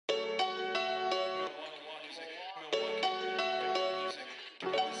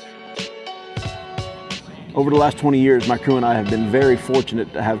Over the last 20 years, my crew and I have been very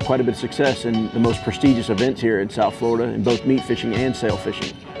fortunate to have quite a bit of success in the most prestigious events here in South Florida in both meat fishing and sail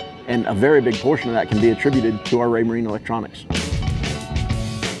fishing. And a very big portion of that can be attributed to our Raymarine electronics.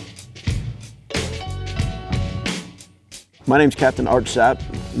 My name's Captain Art Sapp,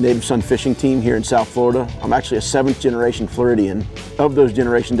 Native Son Fishing Team here in South Florida. I'm actually a 7th generation Floridian. Of those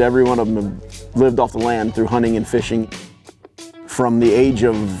generations, every one of them have lived off the land through hunting and fishing. From the age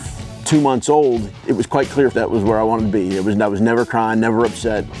of 2 months old, it was quite clear that was where I wanted to be. I was never crying, never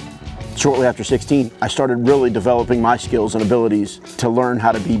upset. Shortly after 16, I started really developing my skills and abilities to learn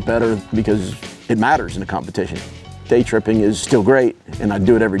how to be better because it matters in a competition. Day tripping is still great, and I'd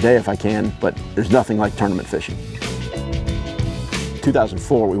do it every day if I can, but there's nothing like tournament fishing.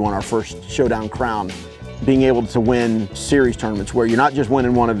 2004, we won our first Showdown Crown. Being able to win series tournaments where you're not just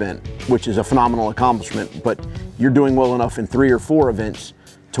winning one event, which is a phenomenal accomplishment, but you're doing well enough in 3 or 4 events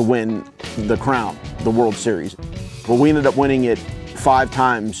to win the crown, the World Series. Well, we ended up winning it 5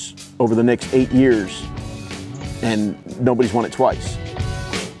 times over the next 8 years, and nobody's won it twice.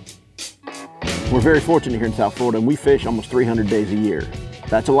 We're very fortunate here in South Florida, and we fish almost 300 days a year.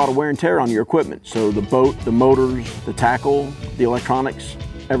 That's a lot of wear and tear on your equipment. So the boat, the motors, the tackle, the electronics,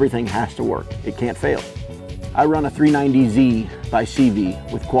 everything has to work. It can't fail. I run a 390Z by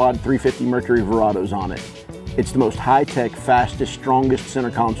CV with quad 350 Mercury Verados on it. It's the most high-tech, fastest, strongest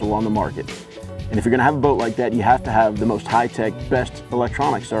center console on the market. And if you're gonna have a boat like that, you have to have the most high-tech, best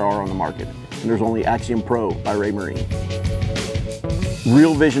electronics there are on the market. And there's only Axiom Pro by Raymarine.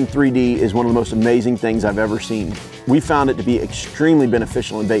 Real Vision 3D is one of the most amazing things I've ever seen. We found it to be extremely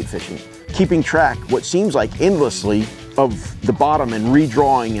beneficial in bait fishing. Keeping track, what seems like endlessly, of the bottom and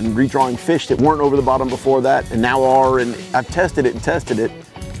redrawing fish that weren't over the bottom before that and now are, and I've tested it,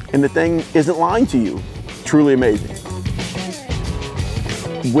 and the thing isn't lying to you. Truly amazing.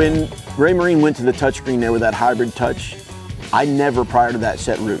 When Raymarine went to the touchscreen there with that hybrid touch, I never prior to that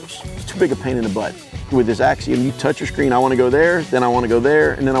set routes. It's too big a pain in the butt. With this Axiom, you touch your screen, I want to go there, then I want to go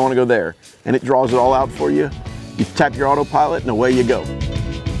there, and then I want to go there. And it draws it all out for you. You tap your autopilot and away you go.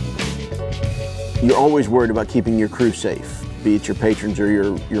 You're always worried about keeping your crew safe, be it your patrons or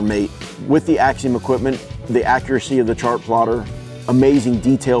your mate. With the Axiom equipment, the accuracy of the chart plotter, amazing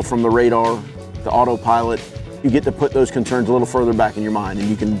detail from the radar, the autopilot, you get to put those concerns a little further back in your mind, and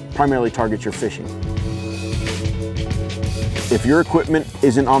you can primarily target your fishing. If your equipment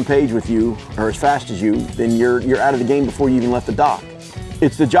isn't on page with you or as fast as you, then you're out of the game before you even left the dock.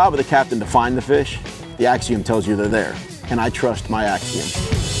 It's the job of the captain to find the fish. The Axiom tells you they're there, and I trust my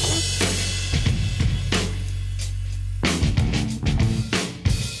Axiom.